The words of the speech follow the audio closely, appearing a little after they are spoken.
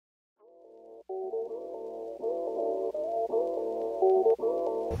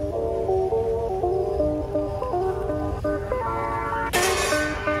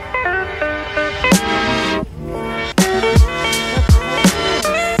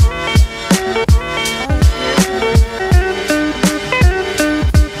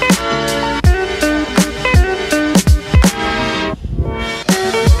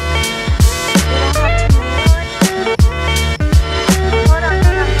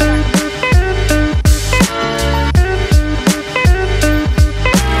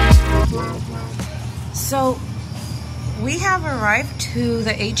So we have arrived to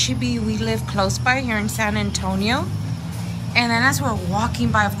the H-E-B. We live close by here in San Antonio. And then as we're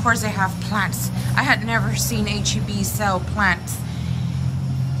walking by, of course they have plants. I had never seen H-E-B sell plants.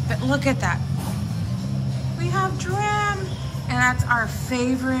 But look at that. We have Dram. And that's our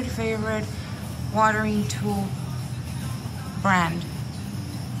favorite watering tool brand.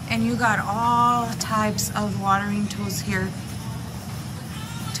 And you got all types of watering tools here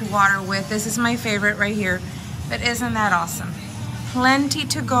to water with. This is my favorite right here. But isn't that awesome? Plenty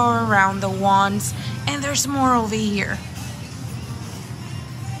to go around, the wands, and there's more over here.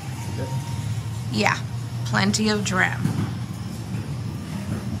 Yeah, plenty of Dram.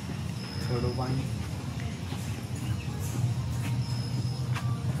 Turtle vine.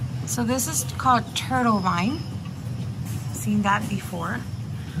 So this is called turtle vine. Seen that before.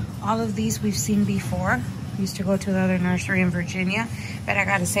 All of these we've seen before. Used to go to the other nursery in Virginia, but I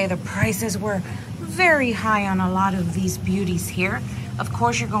gotta say the prices were very high on a lot of these beauties here. Of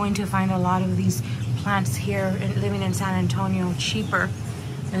course, you're going to find a lot of these plants here living in San Antonio cheaper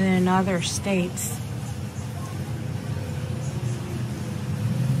than in other states.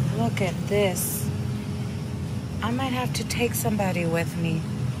 Look at this. I might have to take somebody with me.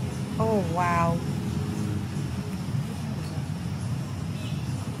 Oh, wow.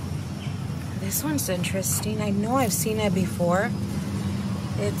 This one's interesting. I know I've seen it before.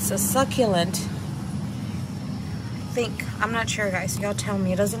 It's a succulent. I think. I'm not sure, guys. Y'all tell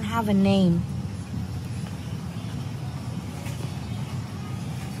me. It doesn't have a name.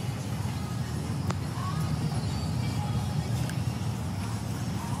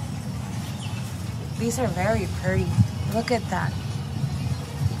 These are very pretty. Look at that.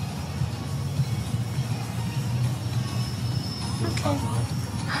 Okay.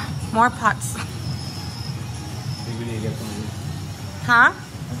 More pots. I think we need to get some of these. Huh?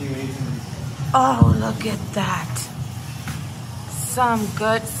 I think we need some of these. Oh, look at that. Some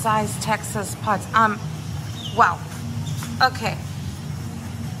good sized Texas pots. Wow. Okay.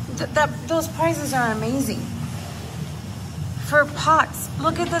 Those prices are amazing. For pots,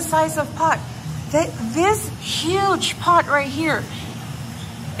 look at the size of pot. This huge pot right here,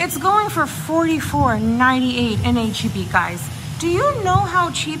 it's going for $44.98 in H-E-B, guys. Do you know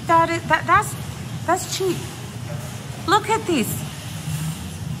how cheap that is? That's cheap. Look at these.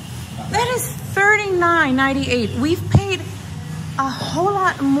 That is $39.98. We've paid a whole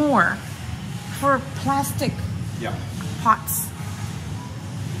lot more for plastic pots.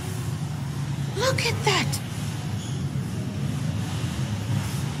 Look at that.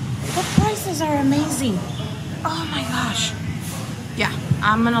 The prices are amazing. Oh my gosh. Yeah,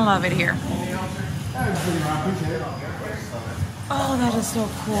 I'm gonna love it here. Oh, that is so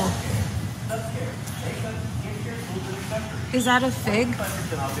cool. Is that a fig?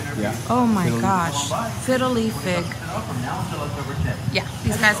 Yeah. Oh my gosh. Fiddle leaf fig. Yeah,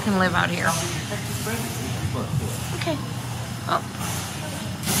 these guys can live out here. Okay. Oh.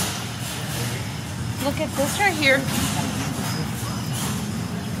 Look at this right here.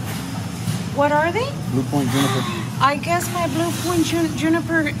 What are they? Blue Point Juniper. I guess my Blue Point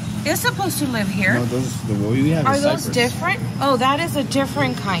Juniper is supposed to live here. No, those, the one we have are is those cypress. Different? Oh, that is a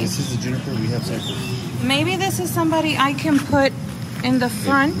different kind. This is the juniper, we have cypress. Maybe this is somebody I can put in the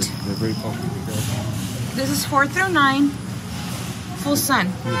front. They're very popular. This is 4 through 9. Full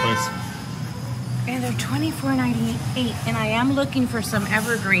sun. Nice. And they're $24.98. And I am looking for some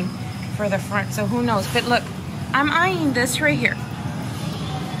evergreen for the front. So who knows? But look, I'm eyeing this right here.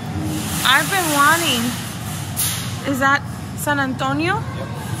 I've been wanting, is that San Antonio? Yep.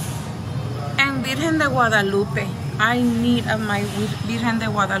 And Virgen de Guadalupe. I need my Virgen de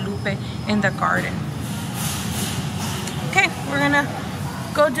Guadalupe in the garden. Okay, we're gonna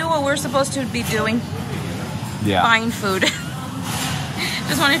go do what we're supposed to be doing. Yeah. Buying food.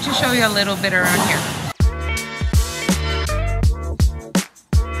 Just wanted to show you a little bit around here.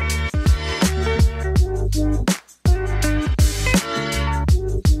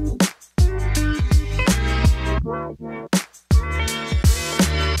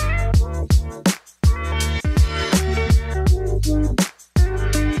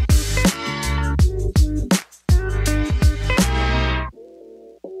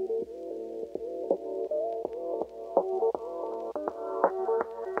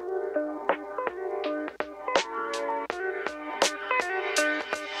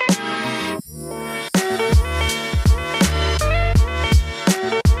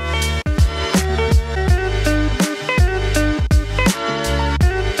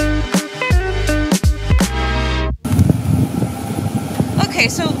 Okay,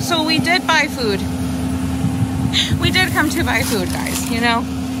 so we did buy food. We did come to buy food, guys, you know,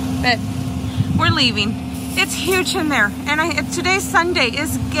 but we're leaving. It's huge in there, and today's Sunday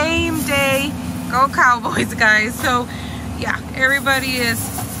is game day. Go Cowboys, guys. So yeah, everybody is.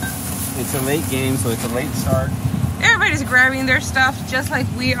 It's a late game, so it's a late start. Everybody's grabbing their stuff just like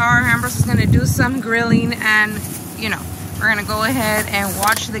we are. Ambrose is gonna do some grilling, and you know, we're gonna go ahead and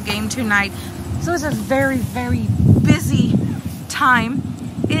watch the game tonight. So it's a very, very busy time.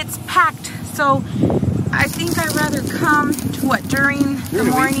 It's packed. So I think I'd rather come to what, during the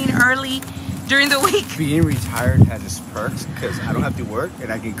morning, early during the week. Being retired has its perks because I don't have to work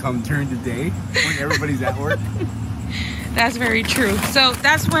and I can come during the day when everybody's at work. That's very true. So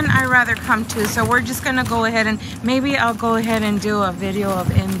that's when I rather come to. So we're just gonna go ahead and maybe I'll go ahead and do a video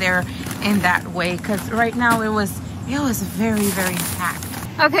of in there in that way, because right now it was very, very packed.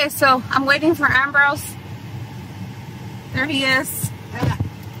 Okay, so I'm waiting for Ambrose. There he is.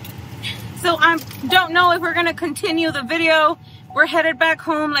 So I don't know if we're gonna continue the video. We're headed back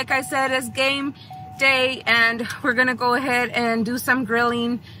home. Like I said, it's game day and we're gonna go ahead and do some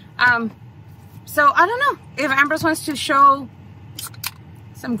grilling. So I don't know if Ambrose wants to show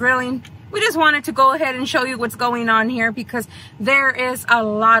some grilling. We just wanted to go ahead and show you what's going on here because there is a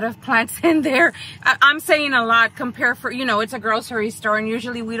lot of plants in there. I'm saying a lot compared for, you know, it's a grocery store and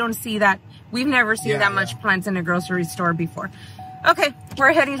usually we don't see that. We've never seen that much plants in a grocery store before. Okay,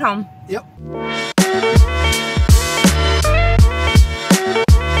 we're heading home. Yep.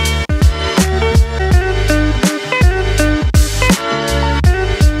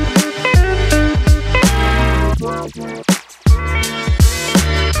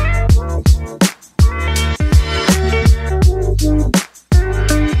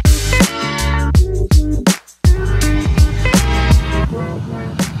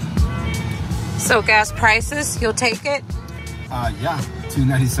 So gas prices, you'll take it? Yeah,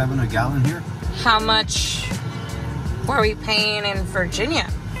 $2.97 a gallon here. How much were we paying in Virginia?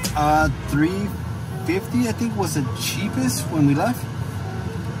 $3.50 I think was the cheapest when we left.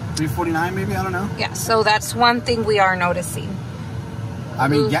 $3.49 maybe, I don't know. Yeah, so that's one thing we are noticing. I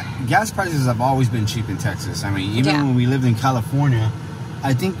mean, gas prices have always been cheap in Texas. I mean, even when we lived in California,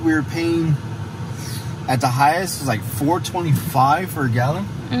 I think we were paying at the highest it was like $4.25 for a gallon.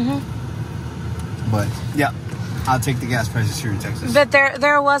 But yeah, I'll take the gas prices here in Texas. But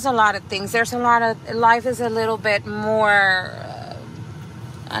there was a lot of things. There's a lot of, life is a little bit more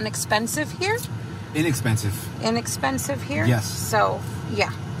inexpensive here. Inexpensive here? Yes. So,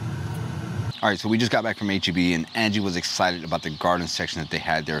 yeah. All right, so we just got back from H-E-B and Angie was excited about the garden section that they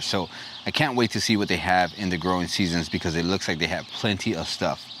had there. So I can't wait to see what they have in the growing seasons because it looks like they have plenty of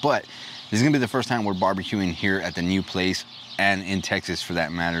stuff. But this is gonna be the first time we're barbecuing here at the new place and in Texas for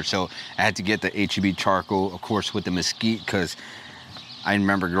that matter. So I had to get the H-E-B charcoal, of course, with the mesquite because I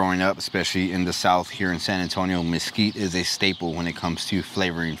remember growing up, especially in the South here in San Antonio, mesquite is a staple when it comes to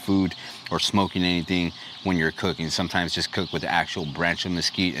flavoring food or smoking anything when you're cooking. Sometimes just cook with the actual branch of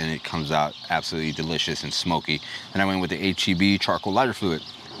mesquite and it comes out absolutely delicious and smoky. And I went with the H-E-B charcoal lighter fluid.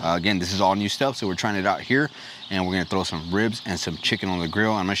 Again, this is all new stuff, so we're trying it out here and we're gonna throw some ribs and some chicken on the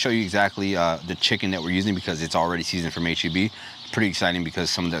grill. I'm gonna show you exactly the chicken that we're using because it's already seasoned from H-E-B. Pretty exciting because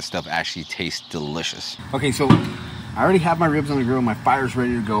some of that stuff actually tastes delicious. Okay, so I already have my ribs on the grill. My fire's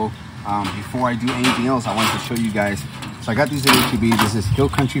ready to go. Before I do anything else, I wanted to show you guys. So I got these at H-E-B. This is Hill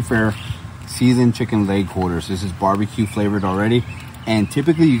Country Fare seasoned chicken leg quarters. This is barbecue flavored already. And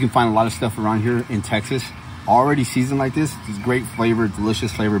typically you can find a lot of stuff around here in Texas already seasoned like this. It's great flavor,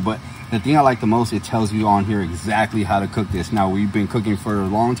 delicious flavor. But the thing I like the most, it tells you on here exactly how to cook this. Now, we've been cooking for a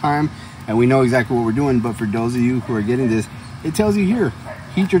long time and we know exactly what we're doing. But for those of you who are getting this, it tells you here,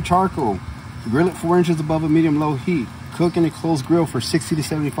 heat your charcoal, grill it 4 inches above a medium-low heat, cook in a closed grill for 60 to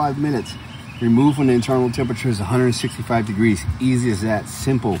 75 minutes. Remove when the internal temperature is 165 degrees. Easy as that,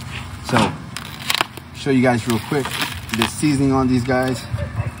 simple. So, show you guys real quick the seasoning on these guys.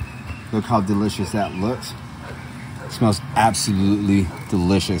 Look how delicious that looks. It smells absolutely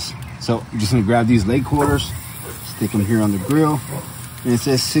delicious. So, I'm just gonna grab these leg quarters, stick them here on the grill. And it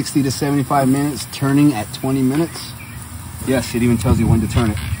says 60 to 75 minutes, turning at 20 minutes. Yes, it even tells you when to turn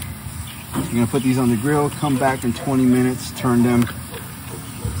it. You're gonna put these on the grill, come back in 20 minutes, turn them,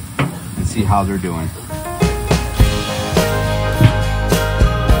 and see how they're doing.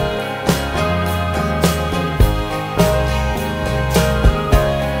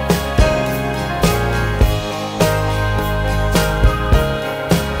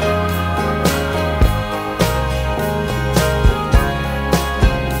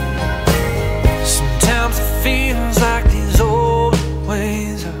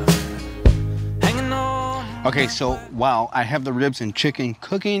 Okay, so while I have the ribs and chicken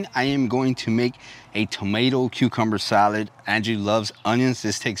cooking, I am going to make a tomato cucumber salad. Angie loves onions.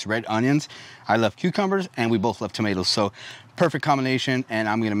 This takes red onions. I love cucumbers, and we both love tomatoes. So perfect combination, and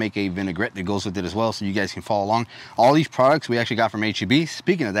I'm gonna make a vinaigrette that goes with it as well, so you guys can follow along. All these products we actually got from HEB.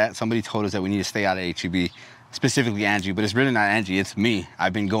 Speaking of that, somebody told us that we need to stay out of HEB, specifically Angie, but it's really not Angie, it's me.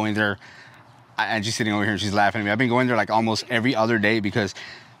 I've been going there. Angie's sitting over here and she's laughing at me. I've been going there like almost every other day because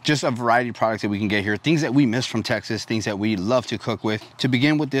just a variety of products that we can get here, things that we miss from Texas, things that we love to cook with. To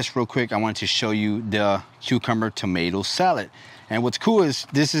begin with this real quick, I wanted to show you the cucumber tomato salad. And what's cool is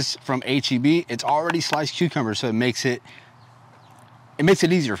this is from HEB. It's already sliced cucumber, so it makes it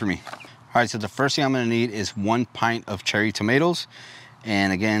easier for me. All right, so the first thing I'm gonna need is 1 pint of cherry tomatoes.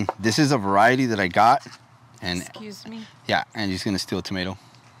 And again, this is a variety that I got. And excuse me. Yeah, and you're just gonna steal a tomato.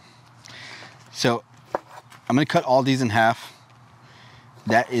 So I'm gonna cut all these in half.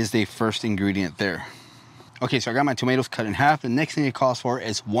 That is the first ingredient there. Okay, so I got my tomatoes cut in half. The next thing it calls for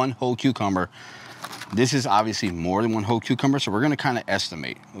is 1 whole cucumber. This is obviously more than 1 whole cucumber, so we're gonna kind of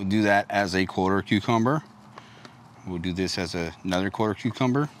estimate. We'll do that as a 1/4 cucumber. We'll do this as another 1/4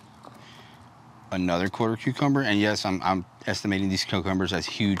 cucumber, another 1/4 cucumber, and yes, I'm estimating these cucumbers as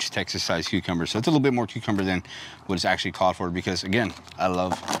huge Texas-sized cucumbers. So it's a little bit more cucumber than what is actually called for because, again, I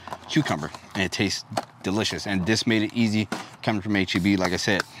love cucumber and it tastes delicious. And this made it easy coming from HEB, like I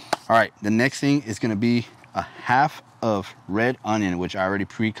said. All right, the next thing is gonna be a half of red onion, which I already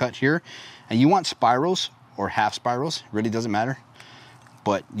pre-cut here. And you want spirals or half spirals, really doesn't matter,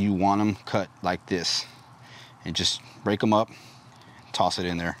 but you want them cut like this. And just break them up, toss it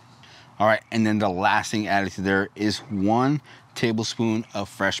in there. All right, and then the last thing added to there is 1 tablespoon of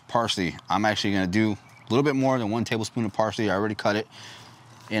fresh parsley. I'm actually gonna do a little bit more than 1 tablespoon of parsley. I already cut it.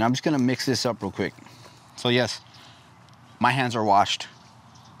 And I'm just gonna mix this up real quick. So yes, my hands are washed.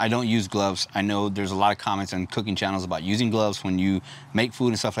 I don't use gloves. I know there's a lot of comments on cooking channels about using gloves when you make food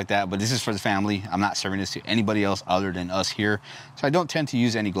and stuff like that, but this is for the family. I'm not serving this to anybody else other than us here. So I don't tend to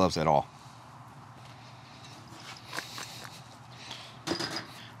use any gloves at all.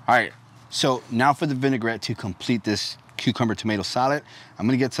 All right, so now for the vinaigrette to complete this cucumber tomato salad, I'm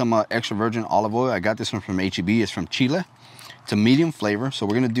gonna get some extra virgin olive oil. I got this one from HEB, it's from Chile. It's a medium flavor, so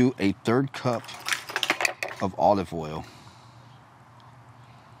we're gonna do a 1/3 cup of olive oil.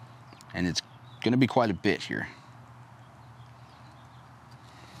 And it's gonna be quite a bit here.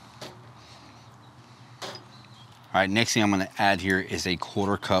 All right, next thing I'm gonna add here is a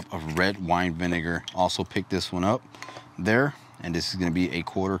 1/4 cup of red wine vinegar. Also pick this one up there. And this is gonna be a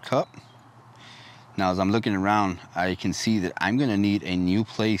 1/4 cup. Now, as I'm looking around, I can see that I'm gonna need a new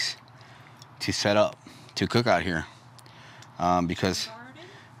place to set up, to cook out here. Because,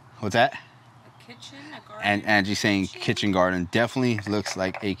 what's that? A kitchen, a garden. And Angie's saying kitchen garden. Definitely looks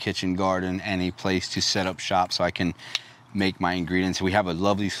like a kitchen garden and a place to set up shop so I can make my ingredients. We have a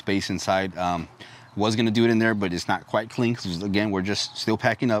lovely space inside. Was gonna do it in there, but it's not quite clean because, again, we're just still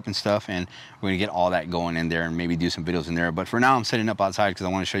packing up and stuff, and we're gonna get all that going in there and maybe do some videos in there. But for now, I'm setting up outside because I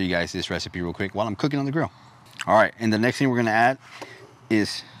want to show you guys this recipe real quick while I'm cooking on the grill. All right, and the next thing we're gonna add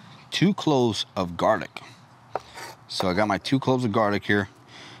is 2 cloves of garlic. So I got my 2 cloves of garlic here.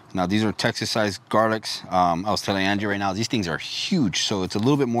 Now, these are Texas-sized garlics. I was telling Angie right now, these things are huge, so it's a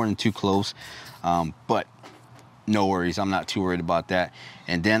little bit more than 2 cloves, but no worries, I'm not too worried about that.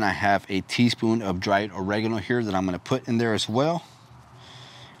 And then I have a teaspoon of dried oregano here that I'm gonna put in there as well.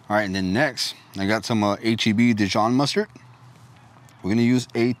 All right, and then next, I got some HEB Dijon mustard. We're gonna use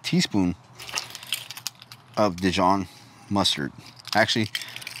a teaspoon of Dijon mustard. Actually,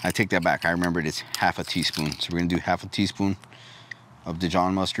 I take that back. I remembered it's half a teaspoon. So we're gonna do half a teaspoon of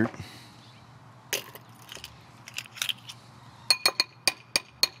Dijon mustard.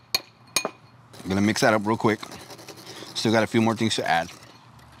 I'm gonna mix that up real quick. Still got a few more things to add.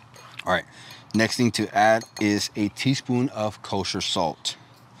 All right, next thing to add is a teaspoon of kosher salt.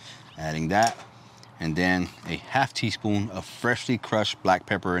 Adding that, and then a half teaspoon of freshly crushed black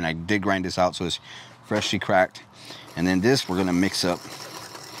pepper, and I did grind this out so it's freshly cracked. And then this we're gonna mix up.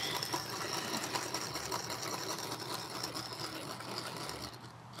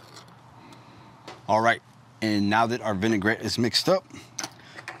 All right, and now that our vinaigrette is mixed up,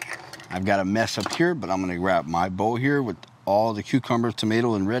 I've got a mess up here, but I'm gonna grab my bowl here with all the cucumber,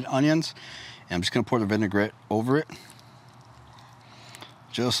 tomato, and red onions, and I'm just gonna pour the vinaigrette over it,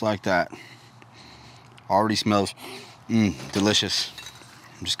 just like that. Already smells delicious.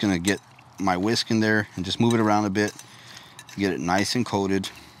 I'm just gonna get my whisk in there and just move it around a bit, get it nice and coated.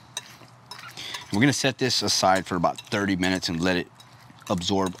 And we're gonna set this aside for about 30 minutes and let it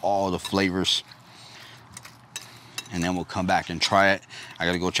absorb all the flavors. And then we'll come back and try it. I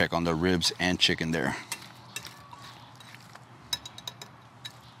gotta go check on the ribs and chicken there.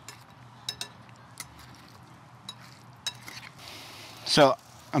 So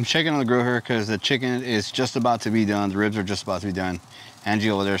I'm checking on the grill here because the chicken is just about to be done. The ribs are just about to be done. Angie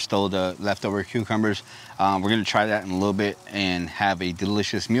over there stole the leftover cucumbers. We're gonna try that in a little bit and have a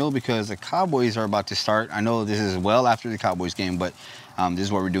delicious meal because the Cowboys are about to start. I know this is well after the Cowboys game, but this is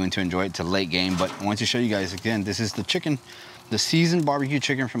what we're doing to enjoy it. It's a late game, but I want to show you guys again, this is the chicken, the seasoned barbecue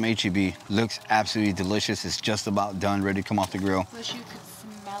chicken from HEB. Looks absolutely delicious. It's just about done, ready to come off the grill. Wish you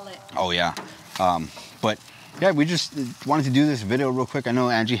could smell it. Oh yeah, but yeah, we just wanted to do this video real quick. I know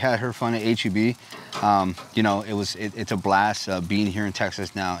Angie had her fun at HEB. You know, it's a blast being here in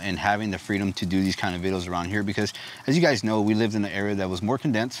Texas now and having the freedom to do these kind of videos around here because, as you guys know, we lived in an area that was more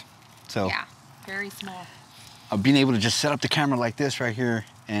condensed. So yeah, very small. Being able to just set up the camera like this right here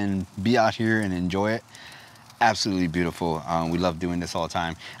and be out here and enjoy it, absolutely beautiful. We love doing this all the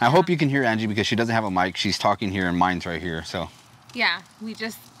time. I hope you can hear Angie because she doesn't have a mic. She's talking here and mine's right here. So yeah, we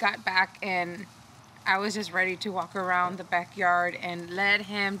just got back and I was just ready to walk around the backyard and let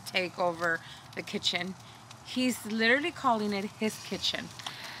him take over the kitchen. He's literally calling it his kitchen.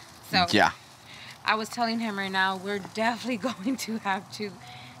 So yeah, I was telling him right now, we're definitely going to have to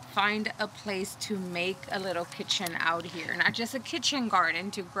find a place to make a little kitchen out here. Not just a kitchen garden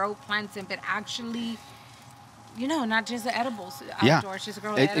to grow plants in, but actually, you know, not just the edibles outdoors, just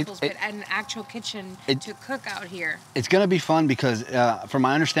grow edibles, but an actual kitchen to cook out here. It's gonna be fun because from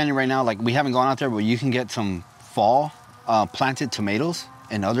my understanding right now, like we haven't gone out there, but you can get some fall planted tomatoes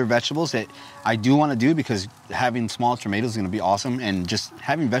and other vegetables that I do want to do because having small tomatoes is gonna be awesome, and just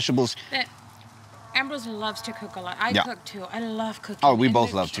having vegetables. Ambrose loves to cook a lot. I cook too. I love cooking. Oh, we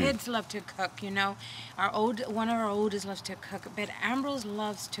both love to. Kids love to cook, you know. One of our oldest loves to cook, but Ambrose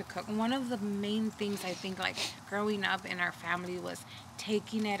loves to cook. One of the main things I think, like growing up in our family, was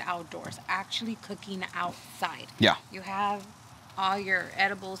taking it outdoors, actually cooking outside. Yeah. You have all your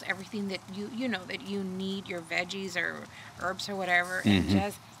edibles, everything that you know that you need, your veggies or herbs or whatever, and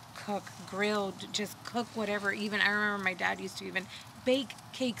just cook, grill, just cook whatever. Even I remember my dad used to even bake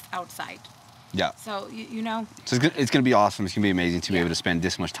cakes outside. Yeah. So, you know. So it's going to be awesome. It's going to be amazing to be able to spend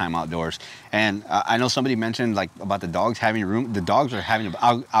this much time outdoors. And I know somebody mentioned like about the dogs having room. The dogs are having,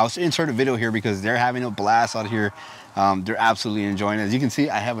 I'll insert a video here because they're having a blast out here. They're absolutely enjoying it. As you can see,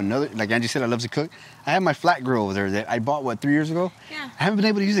 I have another, like Angie said, I love to cook. I have my flat grill over there that I bought, what, 3 years ago? Yeah. I haven't been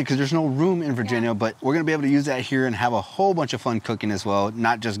able to use it because there's no room in Virginia, but we're going to be able to use that here and have a whole bunch of fun cooking as well.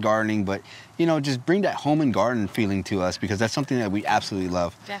 Not just gardening, but, you know, just bring that home and garden feeling to us because that's something that we absolutely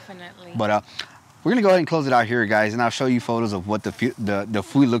love. Definitely. But we're going to go ahead and close it out here, guys, and I'll show you photos of what the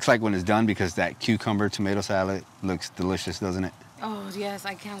food looks like when it's done because that cucumber tomato salad looks delicious, doesn't it? Oh, yes,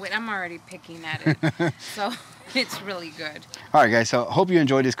 I can't wait. I'm already picking at it. So it's really good. All right, guys, so hope you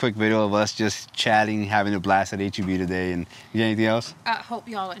enjoyed this quick video of us just chatting, having a blast at HEB today. And you got anything else? I hope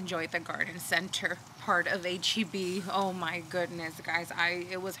y'all enjoyed the garden center part of HEB. Oh, my goodness, guys.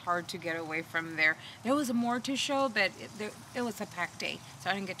 It was hard to get away from there. There was more to show, but it was a packed day,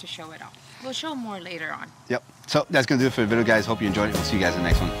 so I didn't get to show it all. We'll show more later on. Yep. So that's going to do it for the video, guys. Hope you enjoyed it. We'll see you guys in the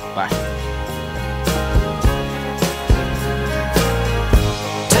next one. Bye.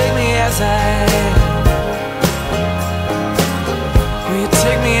 Take me as I am. Will you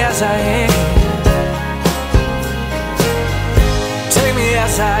take me as I am? Take me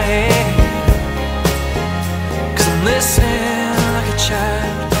as I am. 'Cause I'm listening.